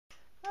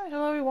Hi,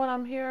 hello everyone.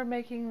 I'm here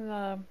making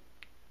the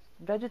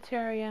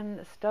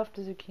vegetarian stuffed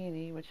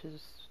zucchini, which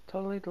is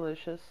totally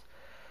delicious.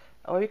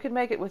 Or you could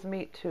make it with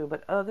meat too.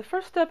 But the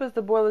first step is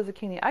to boil the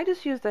zucchini. I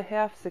just used a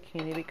half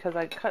zucchini because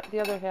I cut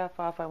the other half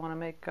off. I want to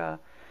make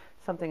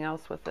something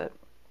else with it.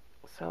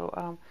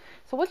 So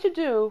what you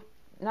do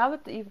now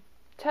that you've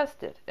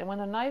tested, and when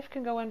a knife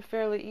can go in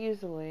fairly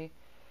easily,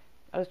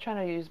 I was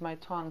trying to use my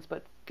tongs,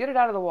 but get it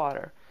out of the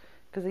water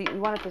because you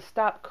want it to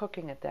stop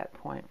cooking at that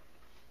point.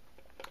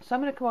 So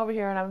I'm going to come over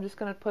here and I'm just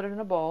going to put it in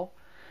a bowl,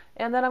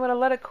 and then I'm going to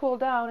let it cool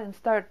down and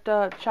start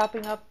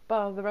chopping up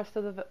the rest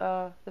of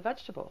the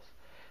vegetables.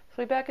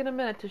 So I'll be back in a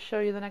minute to show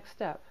you the next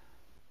step.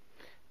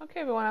 Okay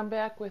everyone, I'm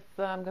back with,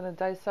 I'm going to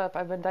dice up,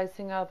 I've been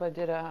dicing up, I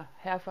did a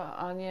half an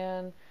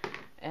onion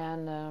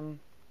and a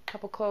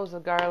couple cloves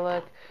of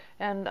garlic,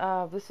 and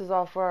this is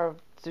all for our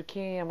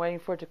zucchini. I'm waiting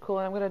for it to cool,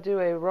 and I'm going to do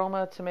a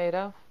Roma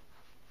tomato.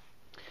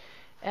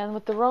 And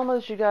with the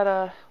Romas, you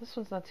gotta, this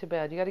one's not too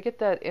bad, you gotta get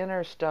that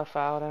inner stuff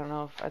out. I don't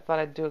know if, I thought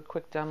I'd do a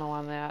quick demo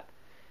on that.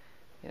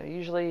 You know,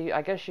 usually,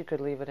 I guess you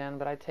could leave it in,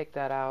 but I take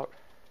that out.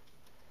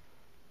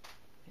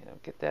 You know,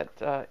 get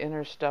that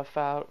inner stuff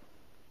out.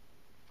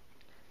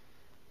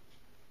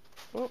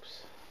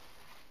 Oops.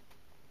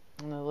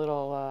 And the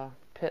little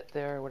pit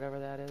there, or whatever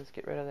that is,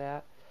 get rid of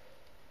that.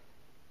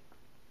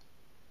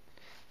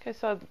 Okay,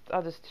 so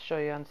I'll just show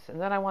you. And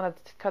then I want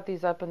to cut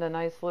these up into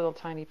nice little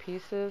tiny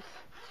pieces.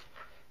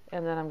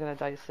 And then I'm going to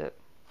dice it.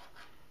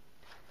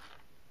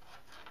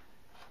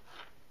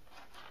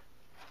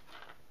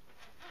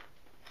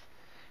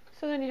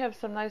 So then you have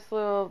some nice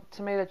little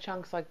tomato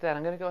chunks like that.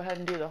 I'm going to go ahead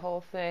and do the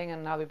whole thing,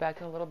 and I'll be back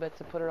in a little bit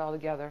to put it all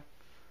together.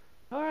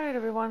 Alright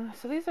everyone,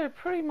 so these are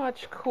pretty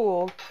much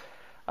cooled.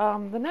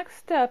 The next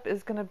step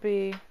is going to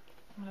be,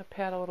 I'm going to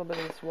pat a little bit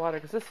of this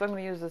water, because I'm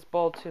going to use this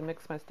bowl to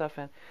mix my stuff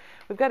in.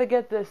 We've got to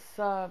get this,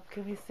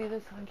 can we see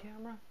this on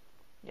camera?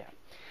 Yeah.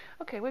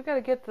 Okay, we've got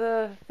to get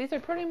these are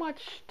pretty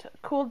much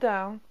cooled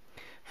down.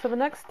 So the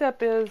next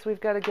step is we've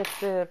got to get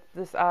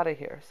this out of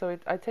here. So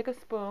I take a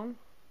spoon,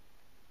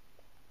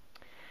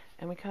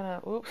 and we kind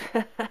of, oops,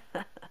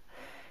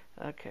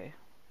 okay,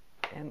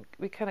 and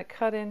we kind of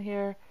cut in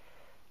here,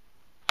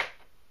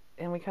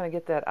 and we kind of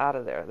get that out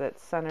of there, that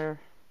center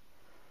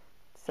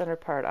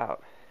part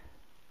out,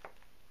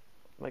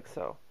 like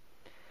so.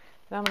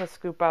 Now I'm going to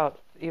scoop out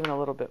even a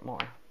little bit more.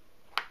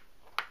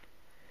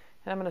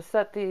 And I'm going to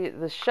set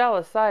the shell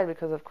aside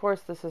because, of course,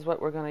 this is what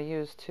we're going to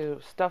use to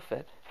stuff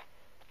it.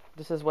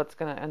 This is what's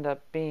going to end up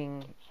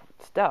being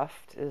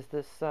stuffed, is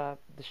this the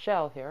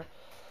shell here.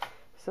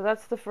 So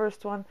that's the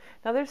first one.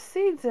 Now there's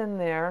seeds in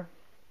there.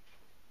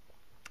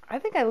 I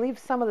think I leave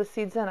some of the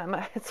seeds in.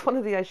 It's one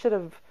of the, I should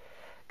have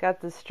got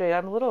this straight.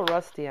 I'm a little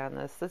rusty on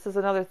this. This is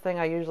another thing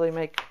I usually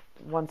make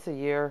once a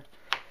year,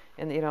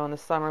 in the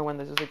summer when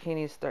the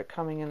zucchinis start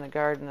coming in the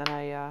garden.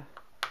 Then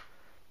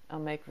I'll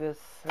make this,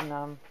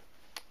 and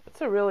it's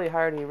a really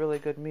hearty, really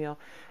good meal.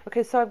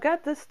 Okay, so I've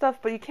got this stuff,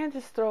 but you can't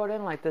just throw it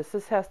in like this.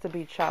 This has to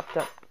be chopped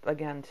up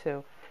again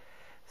too.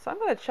 So I'm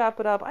going to chop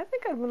it up. I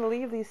think I'm going to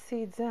leave these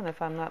seeds in, if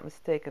I'm not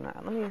mistaken.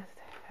 Let me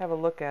have a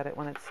look at it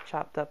when it's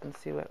chopped up and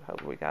see how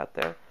we got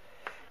there.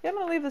 Yeah, I'm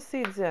going to leave the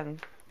seeds in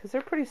because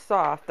they're pretty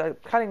soft. I'm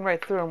cutting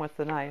right through them with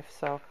the knife,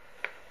 so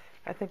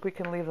I think we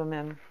can leave them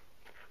in.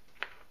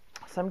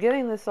 So I'm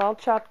getting this all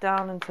chopped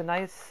down into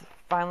nice,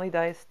 finely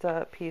diced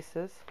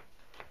pieces.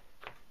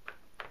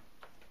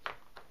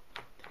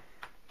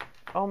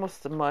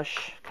 Almost a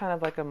mush, kind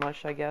of like a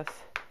mush, I guess.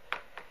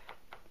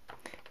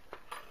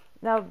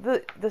 Now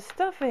the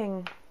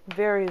stuffing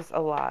varies a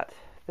lot.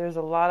 There's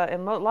a lot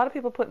of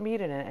people put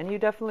meat in it, and you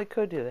definitely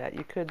could do that.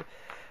 You could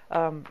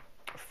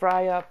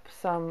fry up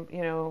some,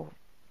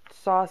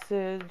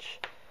 sausage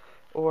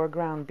or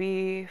ground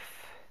beef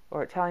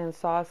or Italian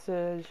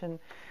sausage and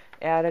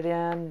add it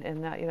in,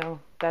 and that,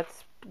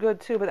 that's good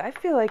too. But I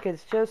feel like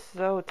it's just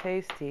so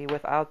tasty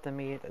without the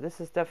meat. This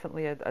is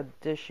definitely a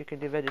dish you can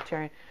do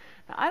vegetarian.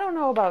 Now, I don't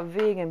know about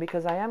vegan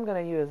because I am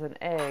going to use an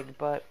egg,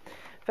 but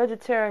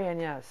vegetarian,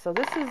 yes. So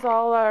this is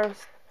all our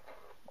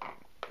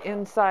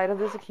inside of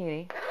the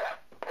zucchini.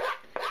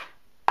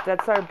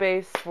 That's our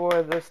base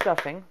for the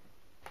stuffing.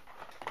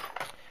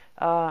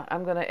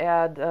 I'm going to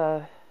add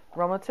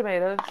Roma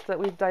tomatoes that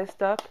we've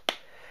diced up.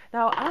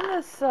 Now on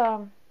this,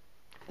 the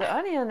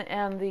onion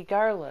and the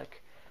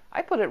garlic,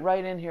 I put it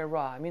right in here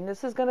raw. I mean,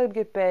 this is going to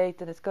get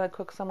baked and it's going to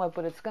cook somewhat,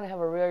 but it's going to have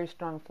a very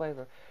strong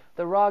flavor.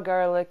 The raw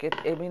garlic,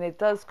 it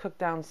does cook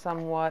down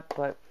somewhat,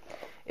 but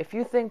if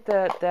you think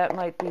that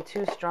might be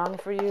too strong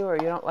for you, or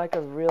you don't like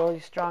a really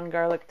strong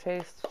garlic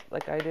taste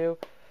like I do,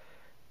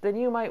 then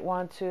you might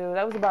want to,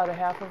 that was about a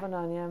half of an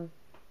onion,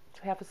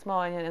 half a small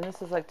onion, and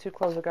this is like 2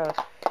 cloves of garlic.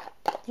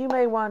 You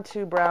may want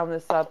to brown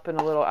this up in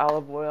a little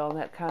olive oil, and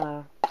that kind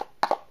of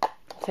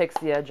takes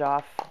the edge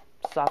off,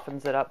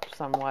 softens it up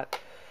somewhat.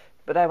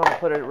 But I won't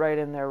put it right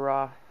in there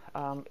raw.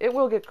 It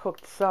will get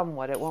cooked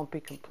somewhat. It won't be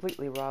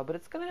completely raw, but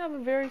it's going to have a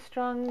very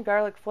strong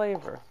garlic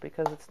flavor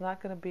because it's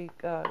not going to be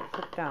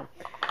cooked down.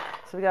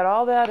 So we got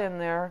all that in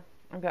there.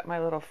 I've got my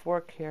little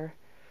fork here.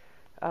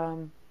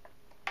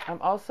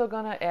 I'm also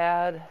going to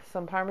add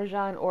some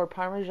Parmesan or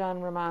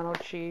Parmesan Romano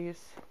cheese,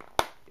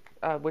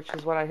 which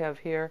is what I have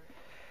here.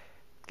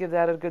 Give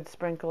that a good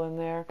sprinkle in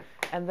there.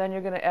 And then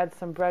you're going to add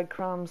some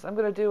breadcrumbs. I'm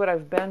going to do what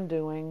I've been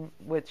doing,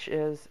 which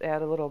is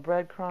add a little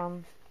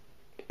breadcrumb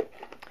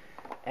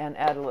and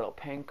add a little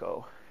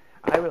panko.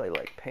 I really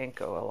like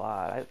panko a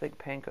lot. I think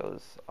panko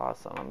is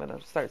awesome. I'm going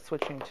to start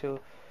switching to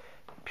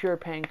pure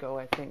panko,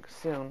 I think,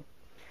 soon.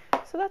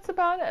 So that's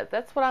about it.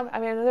 That's what I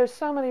mean, there's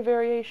so many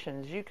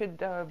variations. You could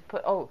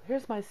put, oh,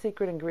 here's my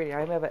secret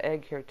ingredient. I have an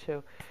egg here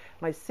too.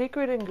 My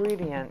secret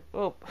ingredient,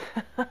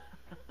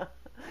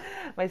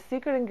 my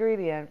secret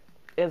ingredient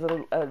is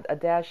a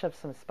dash of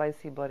some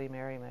spicy Bloody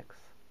Mary mix.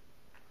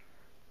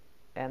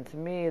 And to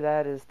me,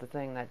 that is the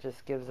thing that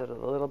just gives it a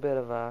little bit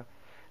of a,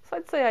 so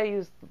I'd say I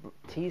used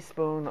a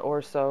teaspoon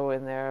or so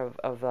in there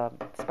of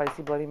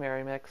spicy Bloody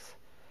Mary mix.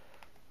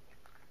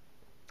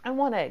 And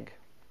 1 egg.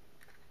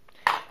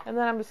 And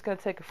then I'm just going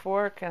to take a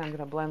fork and I'm going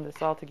to blend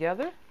this all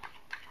together.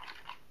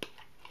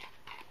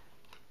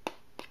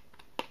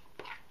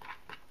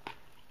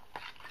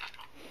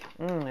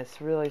 This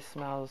really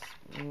smells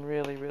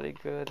really, really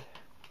good.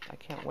 I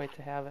can't wait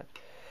to have it.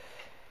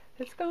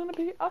 It's going to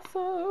be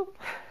awesome.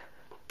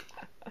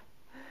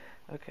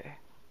 Okay,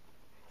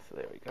 so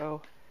there we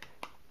go.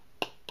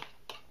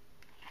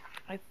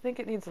 I think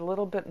it needs a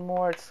little bit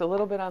more. It's a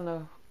little bit on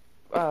the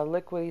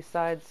liquidy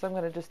side, so I'm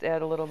going to just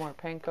add a little more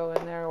panko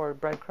in there, or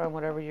breadcrumb,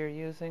 whatever you're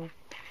using,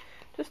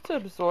 just to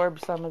absorb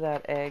some of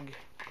that egg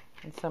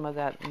and some of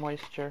that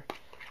moisture.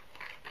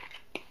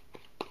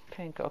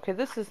 Panko. Okay,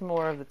 this is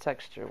more of the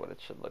texture, what it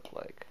should look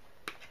like.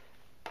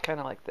 Kind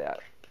of like that.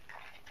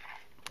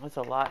 There's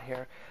a lot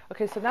here.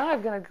 Okay, so now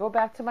I'm going to go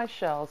back to my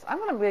shells. I'm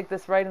going to make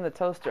this right in the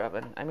toaster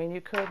oven. I mean,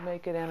 you could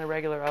make it in a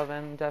regular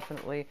oven,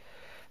 definitely,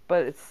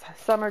 but it's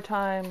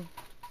summertime.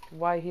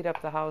 Why heat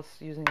up the house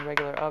using a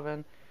regular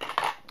oven?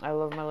 I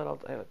love my little,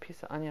 I have a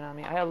piece of onion on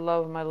me. I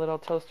love my little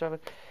toaster oven.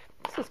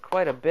 This is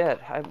quite a bit.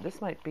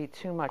 This might be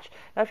too much.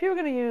 Now, if you were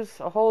going to use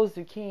a whole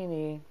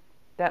zucchini,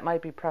 that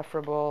might be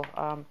preferable.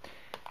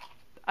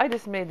 I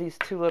just made these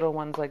 2 little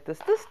ones like this.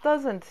 This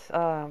doesn't,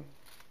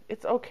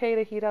 it's okay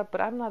to heat up,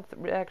 but I'm not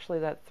actually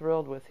that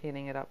thrilled with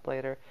heating it up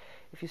later.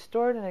 If you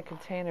store it in a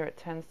container, it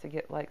tends to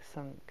get like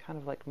some kind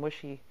of like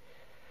mushy.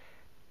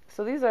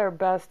 So these are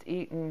best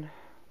eaten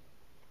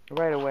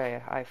right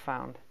away, I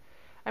found.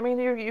 I mean,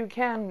 you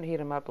can heat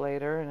them up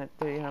later, and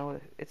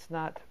it's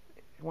not,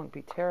 it won't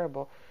be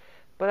terrible.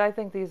 But I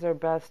think these are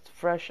best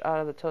fresh out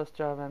of the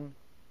toaster oven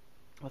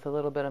with a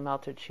little bit of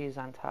melted cheese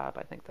on top.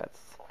 I think that's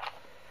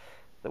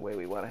the way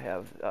we want to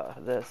have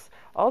this.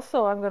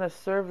 Also, I'm going to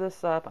serve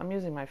this up. I'm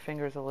using my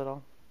fingers a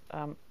little.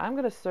 I'm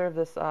going to serve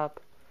this up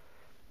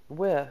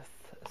with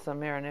some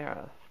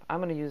marinara. I'm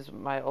going to use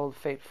my old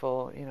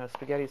faithful,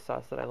 spaghetti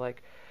sauce that I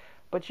like.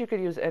 But you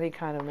could use any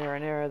kind of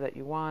marinara that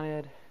you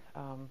wanted.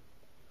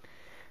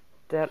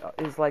 That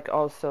is like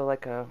also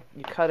like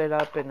you cut it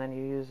up and then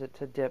you use it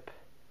to dip.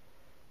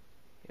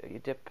 You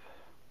dip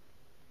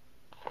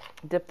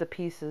the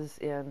pieces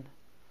in.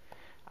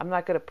 I'm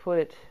not going to put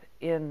it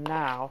in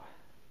now.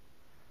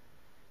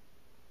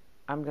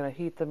 I'm going to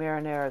heat the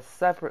marinara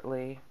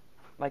separately.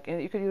 Like,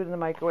 you could use it in the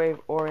microwave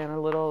or in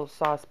a little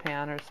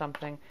saucepan or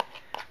something.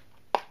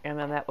 And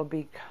then that will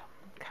be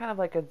kind of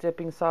like a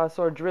dipping sauce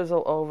or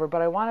drizzle over.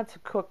 But I want it to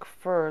cook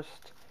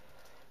first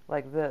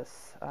like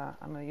this.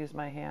 I'm going to use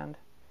my hand.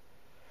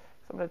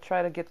 So I'm going to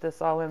try to get this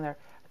all in there.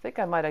 I think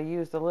I might have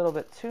used a little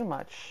bit too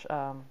much,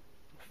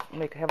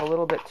 have a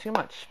little bit too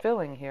much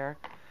filling here,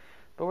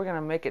 but we're going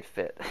to make it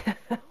fit.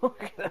 We're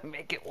going to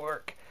make it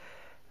work.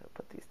 I'll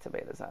put these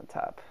tomatoes on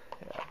top.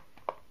 Yeah.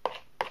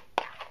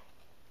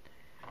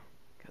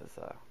 Because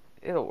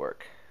it'll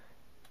work.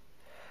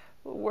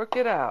 We'll work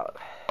it out.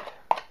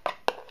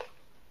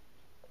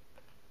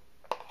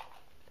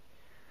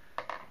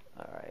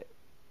 All right.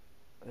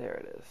 There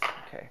it is.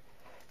 Okay.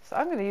 So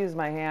I'm going to use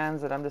my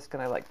hands, and I'm just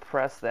going to like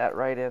press that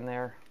right in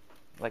there,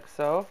 like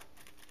so.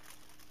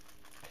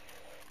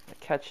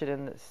 Catch it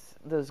in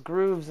those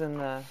grooves in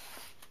the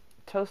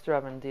toaster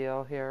oven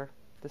deal here.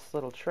 This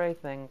little tray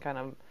thing, kind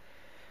of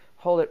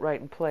hold it right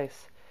in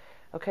place.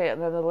 Okay,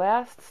 and then the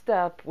last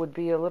step would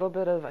be a little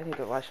bit of, I need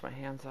to wash my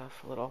hands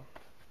off a little.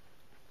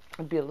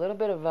 It'd be a little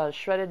bit of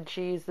shredded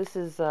cheese. This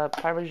is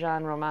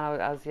Parmesan Romano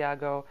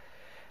Asiago.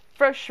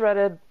 Fresh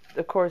shredded,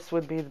 of course,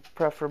 would be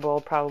preferable,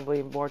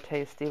 probably more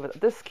tasty.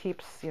 But this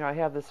keeps, I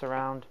have this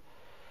around,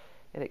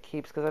 and it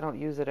keeps, because I don't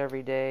use it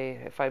every day.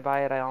 If I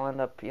buy it, I'll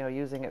end up,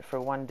 using it for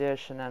one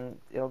dish, and then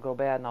it'll go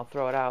bad, and I'll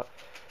throw it out.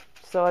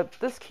 So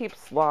this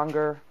keeps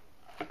longer.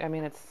 I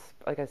mean, it's,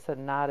 like I said,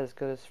 not as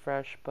good as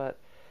fresh, but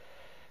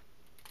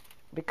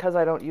because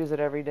I don't use it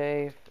every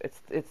day, it's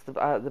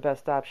the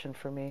best option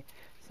for me.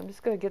 So I'm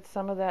just going to get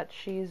some of that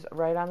cheese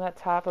right on that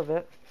top of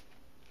it.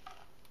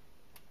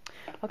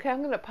 Okay, I'm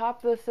going to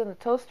pop this in the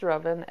toaster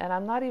oven, and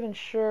I'm not even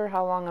sure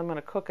how long I'm going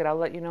to cook it. I'll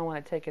let you know when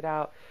I take it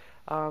out.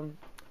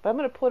 But I'm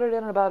going to put it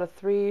in about a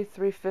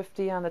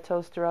 350 on the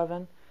toaster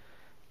oven.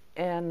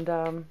 And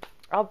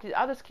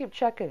I'll just keep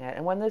checking it,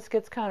 and when this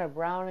gets kind of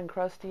brown and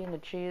crusty and the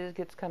cheese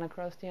gets kind of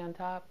crusty on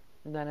top,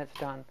 then it's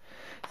done.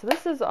 So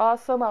this is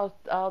awesome.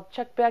 I'll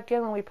check back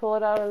in when we pull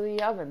it out of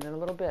the oven in a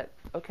little bit.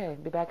 Okay,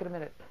 be back in a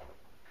minute.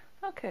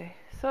 Okay,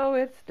 so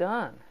it's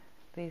done.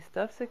 The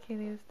stuffed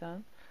zucchini is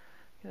done.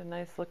 Get a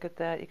nice look at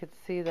that. You can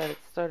see that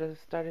it's sort of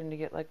starting to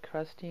get like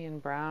crusty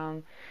and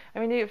brown. I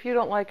mean, if you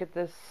don't like it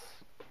this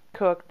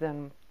cooked,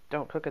 then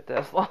don't cook it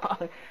this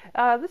long.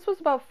 This was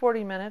about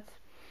 40 minutes,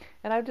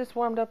 and I've just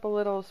warmed up a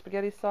little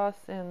spaghetti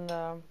sauce in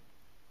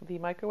the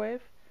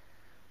microwave,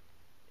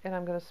 and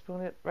I'm going to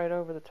spoon it right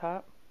over the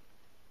top,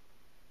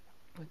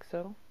 like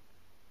so.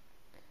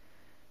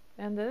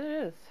 And there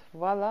it is.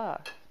 Voila!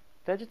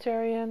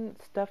 Vegetarian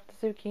stuffed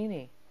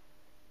zucchini.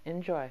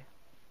 Enjoy.